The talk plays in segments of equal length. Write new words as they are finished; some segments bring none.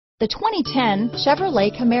The 2010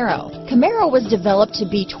 Chevrolet Camaro. Camaro was developed to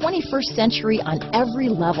be 21st century on every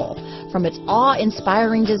level, from its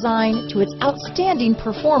awe-inspiring design to its outstanding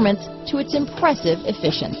performance to its impressive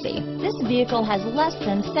efficiency. This vehicle has less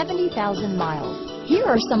than 70,000 miles. Here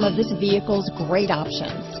are some of this vehicle's great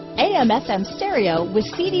options: AM/FM stereo with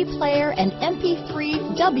CD player and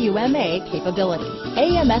MP3 WMA capability,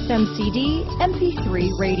 AM/FM CD,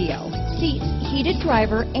 MP3 radio, seats heated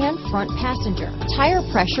driver and front passenger, tire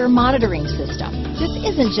pressure monitoring system. This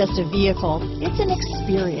isn't just a vehicle, it's an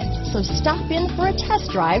experience. So stop in for a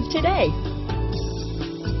test drive today.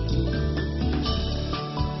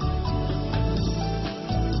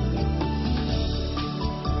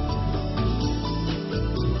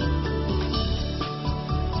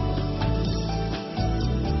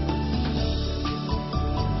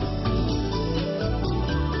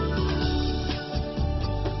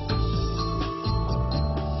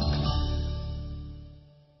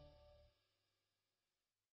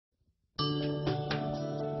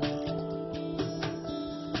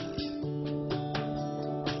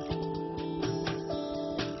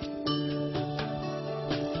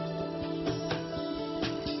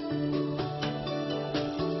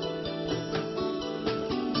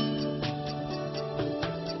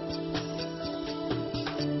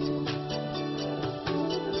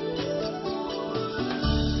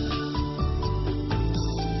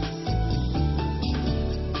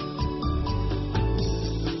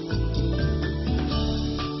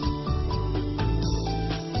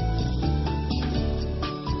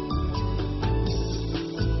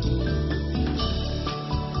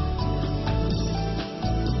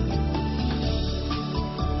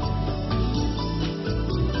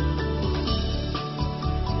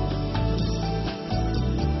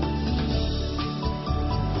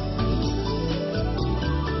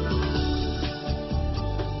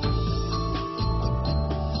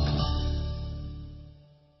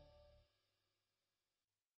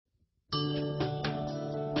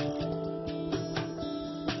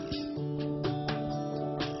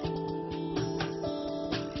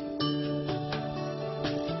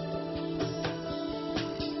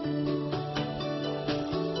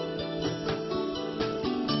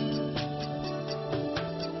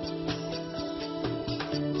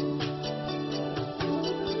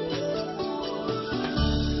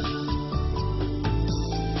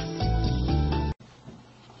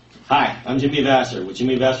 Hi, I'm Jimmy Vasser with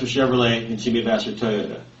Jimmy Vasser Chevrolet and Jimmy Vasser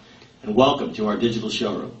Toyota, and welcome to our digital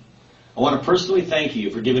showroom. I want to personally thank you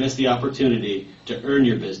for giving us the opportunity to earn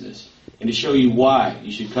your business and to show you why you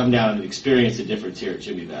should come down and experience the difference here at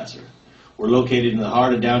Jimmy Vasser. We're located in the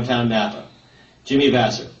heart of downtown Napa. Jimmy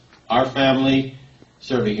Vasser, our family,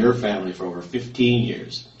 serving your family for over 15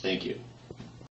 years. Thank you.